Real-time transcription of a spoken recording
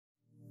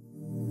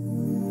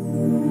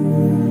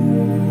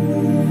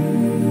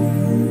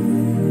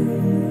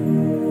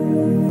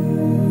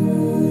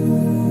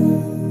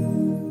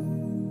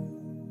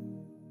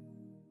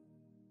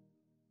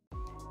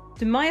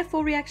Mya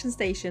 4 reaction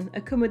station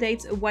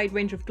accommodates a wide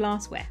range of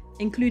glassware,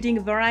 including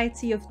a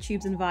variety of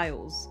tubes and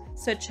vials,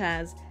 such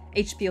as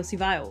HPLC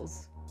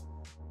vials,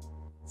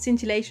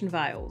 scintillation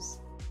vials,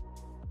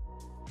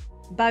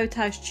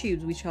 Biotage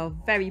tubes, which are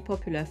very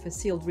popular for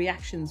sealed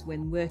reactions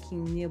when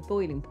working near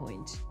boiling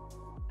point,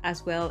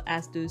 as well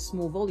as the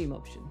small volume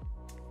option,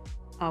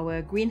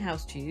 our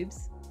greenhouse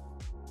tubes,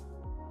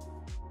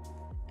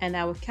 and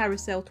our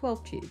Carousel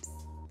 12 tubes.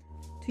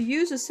 To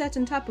use a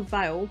certain type of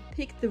vial,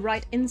 pick the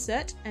right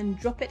insert and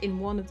drop it in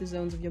one of the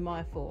zones of your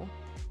Mya 4.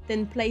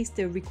 Then place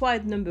the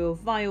required number of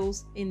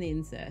vials in the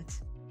insert.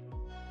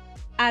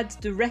 Add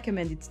the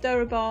recommended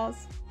stirrer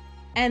bars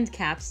and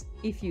caps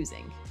if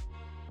using.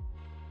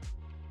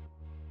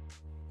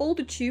 All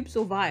the tubes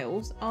or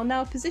vials are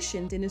now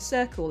positioned in a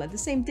circle at the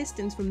same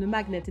distance from the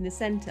magnet in the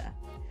center,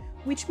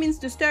 which means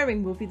the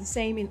stirring will be the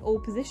same in all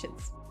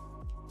positions.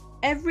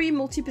 Every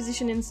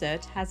multi-position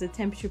insert has a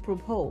temperature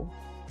probe hole,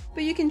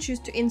 but you can choose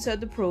to insert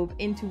the probe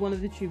into one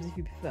of the tubes if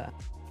you prefer.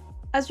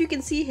 As you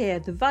can see here,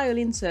 the vial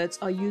inserts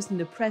are used in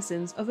the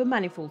presence of a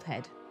manifold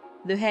head.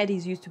 The head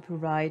is used to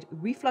provide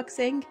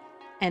refluxing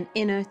and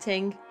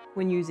inerting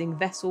when using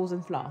vessels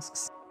and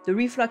flasks. The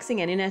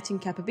refluxing and inerting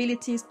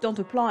capabilities don't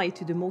apply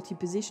to the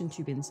multi-position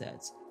tube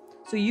inserts,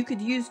 so you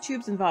could use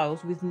tubes and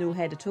vials with no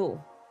head at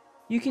all.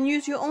 You can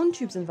use your own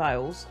tubes and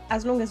vials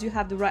as long as you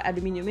have the right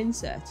aluminium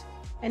insert,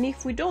 and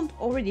if we don't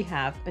already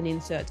have an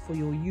insert for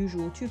your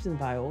usual tubes and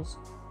vials,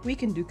 we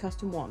can do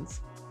custom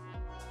ones.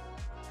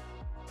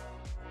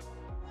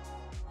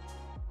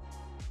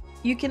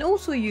 You can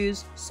also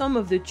use some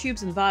of the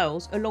tubes and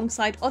vials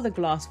alongside other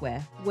glassware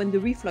when the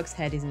reflux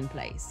head is in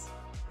place.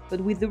 But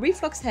with the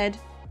reflux head,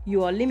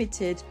 you are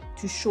limited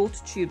to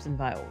short tubes and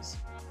vials.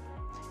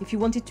 If you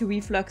wanted to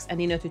reflux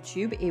and inert a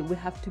tube, it would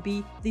have to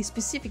be the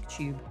specific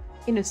tube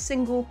in a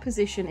single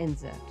position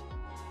insert.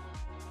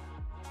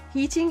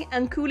 Heating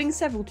and cooling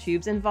several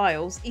tubes and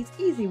vials is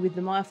easy with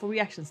the Mya 4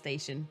 reaction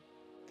station,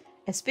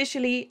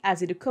 especially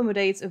as it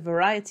accommodates a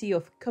variety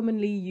of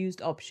commonly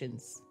used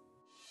options.